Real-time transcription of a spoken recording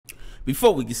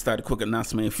Before we get started, quick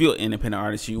announcement. If you're an independent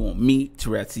artist, you want me to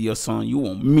rap to your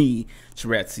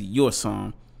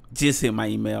song, just hit my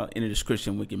email in the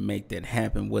description. We can make that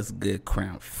happen. What's good,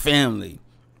 Crown family?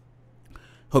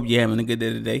 Hope you're having a good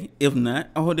day today. If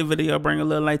not, I hope the video bring a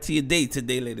little light to your day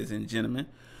today, ladies and gentlemen.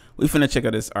 We finna check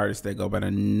out this artist that go by the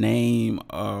name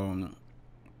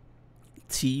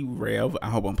T-REV. I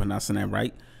hope I'm pronouncing that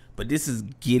right. But this is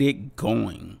Get It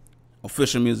Going.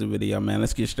 Official music video, man.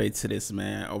 Let's get straight to this,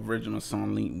 man. Original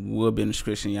song link will be in the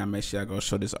description. Y'all make sure y'all go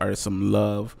show this artist some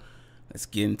love. Let's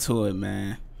get into it,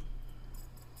 man.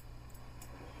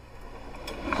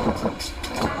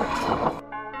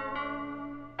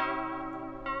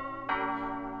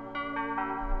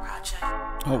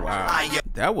 Oh wow,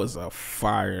 that was a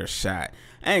fire shot.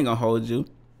 I ain't gonna hold you.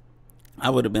 I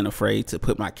would have been afraid to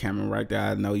put my camera right there.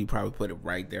 I know you probably put it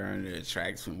right there under the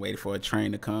tracks and waited for a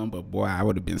train to come, but boy, I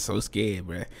would have been so scared,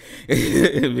 bro.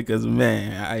 Because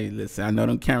man, listen, I know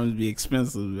them cameras be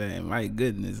expensive, man. My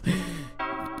goodness.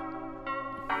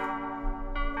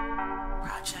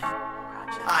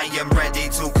 I am ready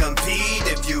to compete.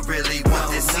 If you really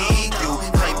want to see, you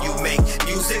claim you make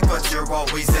music, but you're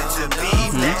always into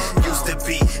beef. That used to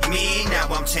be me, now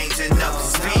I'm changing up the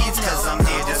speeds, cause I'm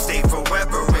here to stay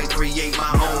forever and create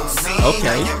my own scene.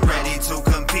 I am ready to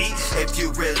compete. If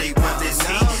you really want to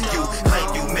see, you claim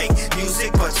you make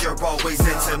music, but you're always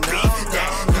into beef.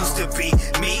 That used to be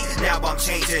me, now I'm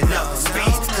changing up the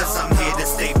speeds, cause I'm here to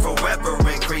stay forever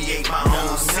and create my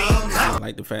own scene. I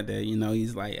like the fact that, you know,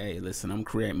 he's like, hey, listen, I'm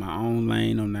creating my own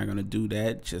lane. I'm not gonna do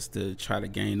that just to try to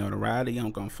gain notoriety.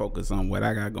 I'm gonna focus on what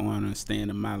I got going on and staying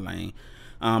in my lane.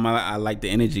 I like the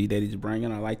energy that he's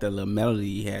bringing. I like the little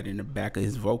melody he had in the back of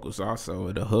his vocals,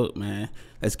 also the hook, man.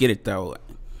 Let's get it though.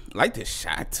 I like this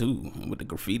shot too, with the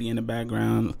graffiti in the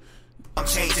background. I'm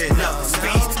changing up the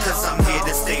speeds, cause I'm here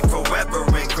to stay forever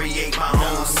and create my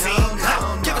own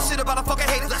scene. Give a shit about a fucking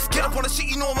hater. Get up on the sheet,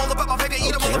 you know I'm all about my baby.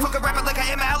 Eat a motherfucking rapper like I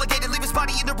am an alligator. Leave his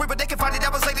body in the river, they can find it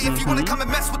hours later. If you wanna come and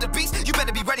mess with the beast, you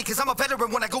better be ready, cause I'm a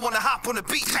veteran when I go on a hop on the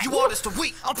beat. You artists are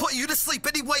weak, I'm putting you to sleep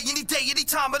anyway, any day, any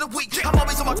time of the week. I'm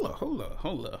always on my...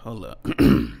 Hold up.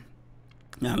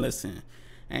 Now listen,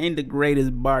 I ain't the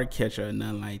greatest bar catcher or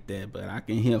nothing like that, but I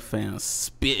can hear fans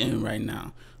spitting right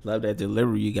now. Love that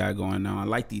delivery you got going on. I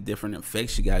like the different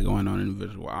effects you got going on in the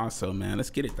visual also, man.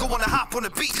 Let's get it though. Go on a hop on the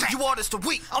beat, you artists are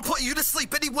weak. I'm putting you to sleep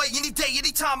anyway, any day,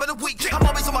 any time of the week. I'm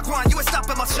always on my grind, you ain't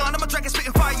stopping my shine. I'm a dragon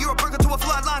spitting fire, you're a burger to a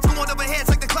fly. Lines going over heads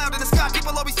like the cloud in the sky.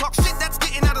 People always talk shit, that's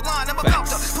getting out of line. I'm about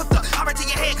to put the iron to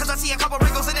your head, cause I see a couple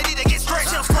wrinkles and they need to get straight.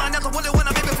 Shells flying out the window when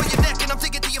I'm aiming for your neck and I'm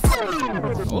digging to your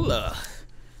foot. Hold up.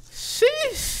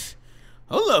 Sheesh.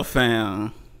 Hold up,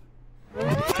 fam.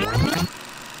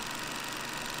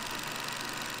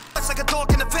 Like a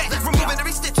dog in a vet, removing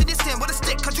every stitch in your skin with a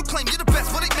stick, cause you claim you're the best,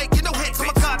 but they make you no hits. I'm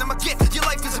a god, I'm a gift, your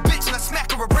life is a bitch, and I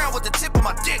smack her around with the tip of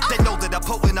my dick. They know that I'm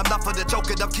potent, I'm not for the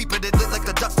joking, I'm keeping it lit like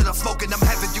the dust that I'm smoking. I'm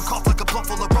having you cough like a plum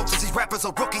full of roaches, these rappers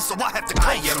are rookies, so I have to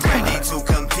I am ready to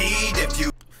compete. If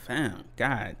you... Fam,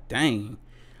 god dang.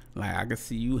 Like, I can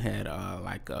see you had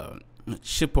like a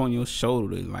chip on your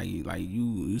shoulder, like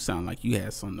you sound like you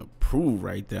had something to prove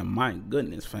right there. My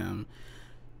goodness, fam.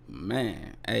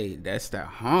 Man, hey, that's that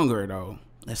hunger though.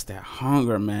 That's that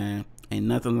hunger, man. Ain't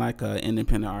nothing like an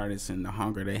independent artist and the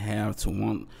hunger they have to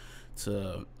want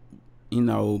to, you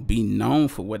know, be known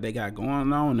for what they got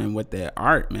going on and what their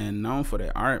art, man. Known for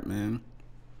their art, man.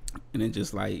 And it's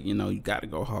just like, you know, you got to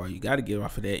go hard. You got to give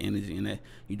off of that energy, and that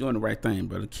you're doing the right thing,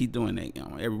 brother. Keep doing that. You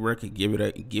know, every record, give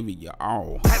it your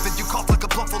all. Having you cough like a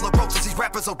plum full of roaches, these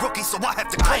rappers are rookies, so I have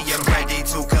to I am ready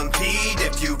to compete.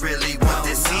 If you really want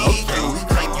to see, you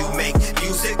claim you make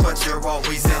music, but you're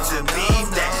always into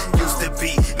beef. That used to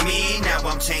be me, now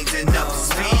I'm changing up the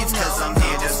speeds, cause I'm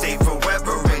here to stay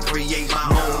forever and create my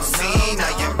own scene.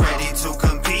 I am ready to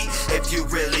compete. If you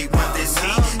really want to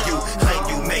see, you claim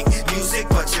you make music,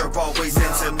 but you're always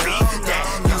into beef. That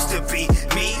used to be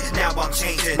me, now I'm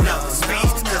changing up the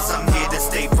speeds, cause I'm here to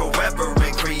stay forever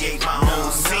and create my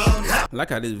own scene. I like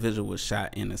how this visual was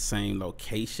shot in the same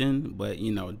location, but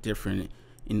you know, different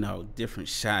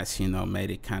shots, you know,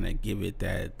 made it kind of give it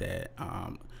that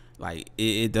like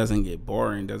it doesn't get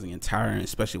boring, doesn't get tiring,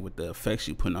 especially with the effects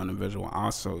you put on the visual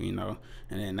also, you know.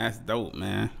 And then that's dope,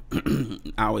 man.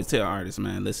 I always tell artists,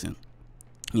 man, listen,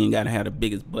 you ain't gotta have the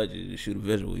biggest budget to shoot a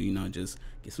visual, you know, just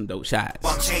get some dope shots.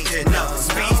 I'm changing up the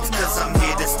speeds, cause I'm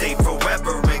here to stay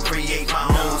forever and create my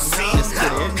own scene.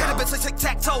 Got a bitch like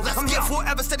tic-tac-toe, I'm here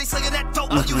forever, steady slinging that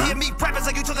dope. You hear me rapping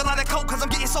like you took a lot of coat, cause I'm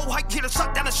getting so hyped here to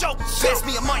shut down the show. Pass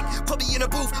me a mic, put me in a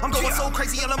booth. I'm going so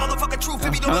crazy on the motherfucking truth.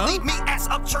 If you don't believe me, ass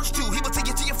up church too. He will tell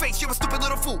you to your face, you're a stupid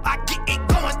little fool. I get it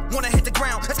going, wanna hit the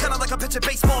ground. It's kinda like a pitch of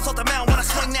baseballs off the mound. When I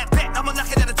swing that bat, I'ma knock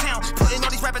it out of town. Putting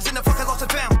all these rappers in the fucking lost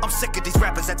and found. I'm sick of these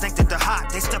rappers that think that they're hot.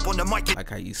 They step on the mic. Like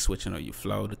how you switching on your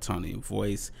flow, the tone of your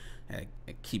voice, and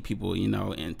keep people, you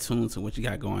know, in tune to what you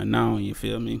got going on. You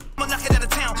feel me? I'ma knock it out of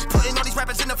town. Putting all these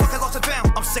rappers in the fucking lost and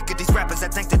found. I'm sick of these rappers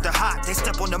that think that they're hot. They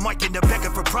step on the mic and they're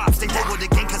begging for props. They roll with the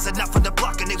gang cause they're not from the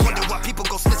block. And they wonder why people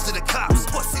go snitch to the cops.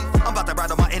 Pussy. I'm about to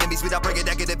ride on my enemies without bringing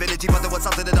negative energy. But there was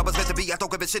something that I was meant to be. I don't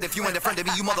give a shit if you ain't a friend of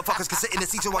me. You motherfuckers can sit in the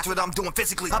seats and watch what I'm doing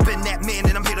physically. I've been that man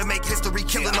and I'm here to make history.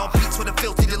 Killing on beats with a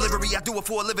filthy delivery. I do it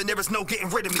for a living. There is no getting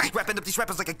rid of me. Wrapping up these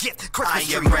rappers like a gift. Christmas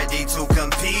tree. I am ready to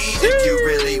compete. If you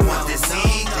really want to see,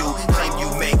 you claim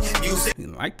you make music. You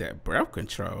like that breath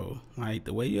control, like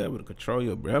the way you're able to control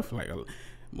your breath. Like,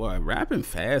 boy, rapping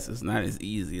fast is not as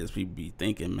easy as people be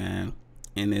thinking, man.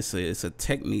 And it's a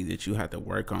technique that you have to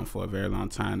work on for a very long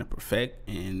time to perfect,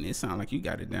 and it sounds like you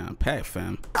got it down pat,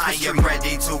 fam. I am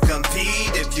ready to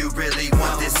compete. If you really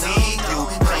want to see, you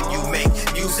claim you make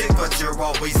music, but you're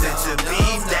always into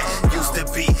beef. That used to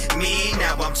be me,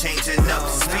 now I'm changing up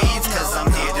the speeds, cause I'm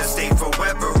here to stay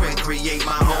forever and create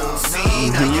my own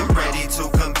scene. I am ready to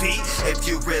compete. If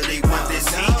you really want to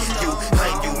see, you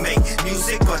claim you make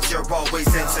music, but you're always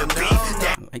into beef.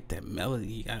 That like that melody,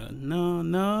 you gotta no,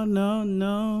 no, no,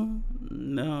 no,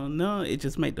 no, no. It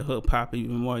just make the hook pop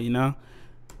even more, you know.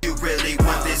 You really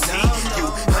want to see, you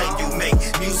claim you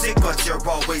make music, but you're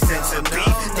always into beef.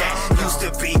 That used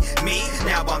to be me,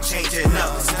 now I'm changing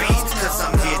up the speeds, cause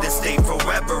I'm here to stay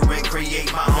forever and create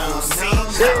my own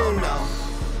scene. No, no.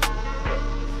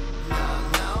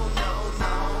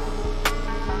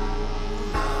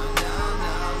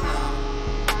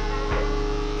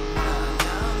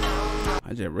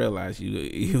 I just realized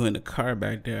you in the car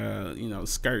back there, you know,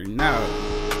 skirting out.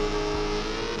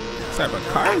 What type of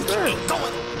car is that?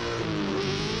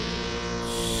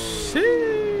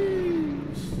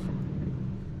 Sheesh.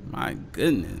 My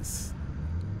goodness.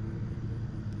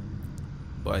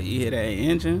 Boy, you hear that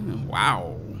engine?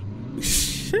 Wow.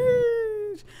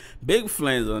 Sheesh. Big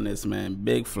flames on this, man.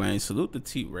 Big flames. Salute to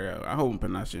T-REV. I hope I'm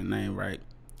pronouncing your name right.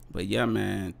 But yeah,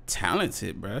 man,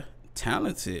 talented, bruh.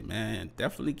 Talented, man.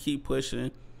 Definitely keep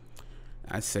pushing.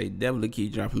 I say definitely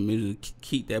keep dropping music.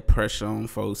 Keep that pressure on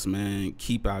folks, man.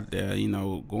 Keep out there, you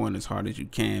know, going as hard as you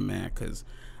can, man, because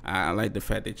I like the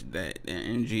fact that the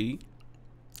energy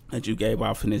that you gave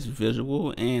off in this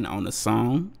visual and on the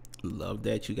song. Love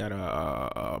that you got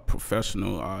a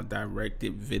professional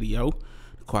directed video.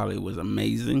 The quality was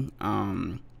amazing.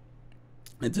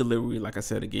 The delivery, like I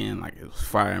said again, like it was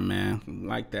fire, man.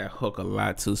 Like that hook a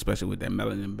lot too, especially with that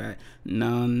melody in the back.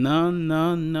 No, no,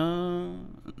 no, no,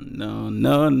 no,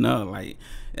 no, no. Like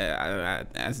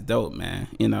that's dope, man.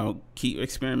 You know, keep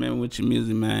experimenting with your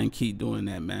music, man. Keep doing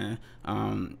that, man.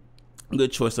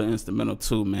 Good choice of instrumental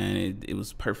too, man. It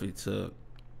was perfect to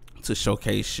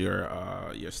showcase your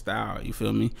style, you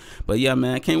feel me? But yeah,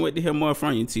 man, can't wait to hear more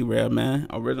from you, T-REV, man.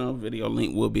 Original video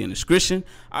link will be in the description.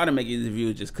 I ought to make it easy for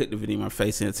you. Just click the video in my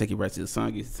face and take you right to the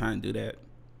song. Get the time to do that.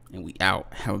 And we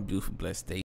out. Have a beautiful, blessed day.